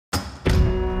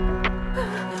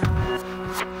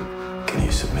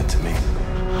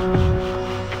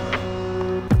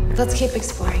Let's keep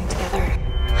exploring together.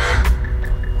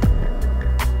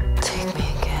 Take me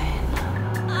again.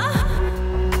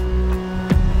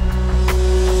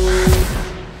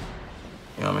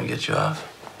 You want me to get you off?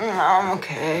 No, I'm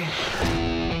okay.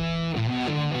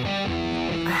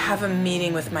 I have a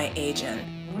meeting with my agent.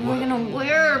 What am I gonna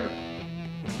wear?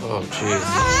 Oh, jeez.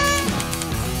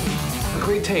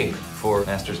 Great tape for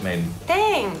Master's Maiden.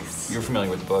 Thanks. You're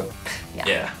familiar with the book?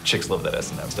 Yeah. Chicks love that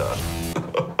S&M stuff.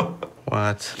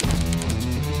 What?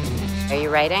 Are you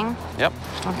writing? Yep.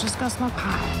 I'm just gonna smoke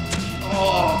pot.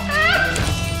 Oh.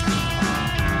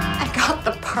 I got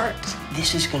the part.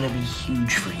 This is gonna be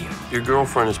huge for you. Your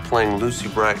girlfriend is playing Lucy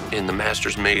Bright in The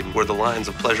Master's Maiden, where the lines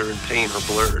of pleasure and pain are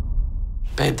blurred.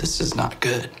 Babe, this is not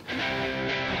good.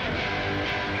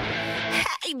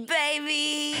 Hey,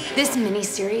 baby. This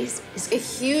miniseries is A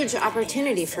huge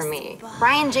opportunity for me.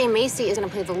 Brian J. Macy is gonna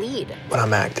play the lead. When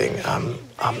I'm acting,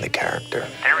 I'm the character.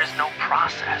 There is no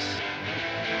process.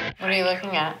 What are you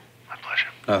looking at? My pleasure.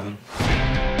 Nothing.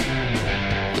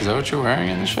 Is that what you're wearing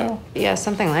in the show? Yeah,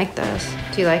 something like this.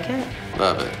 Do you like it?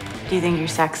 Love it. Do you think you're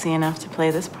sexy enough to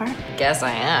play this part? Guess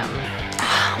I am.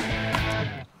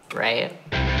 Right.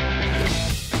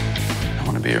 I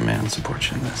want to be your man, support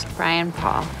you in this. Brian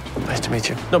Paul. Nice to meet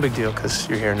you. No big deal, because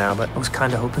you're here now, but I was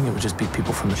kind of hoping it would just be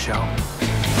people from the show.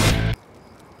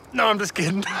 No, I'm just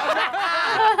kidding.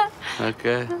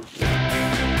 Okay.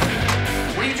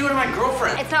 What are you doing to my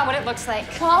girlfriend? It's not what it looks like.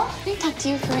 Paul, can I talk to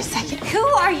you for a second? Who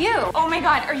are you? Oh my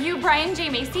God, are you Brian J.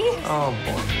 Macy? Oh,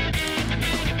 boy.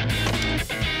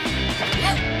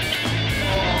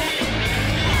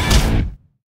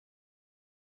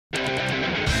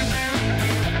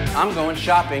 I'm going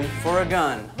shopping for a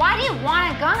gun. Why do you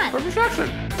want a gun? For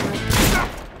protection.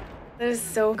 That is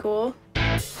so cool.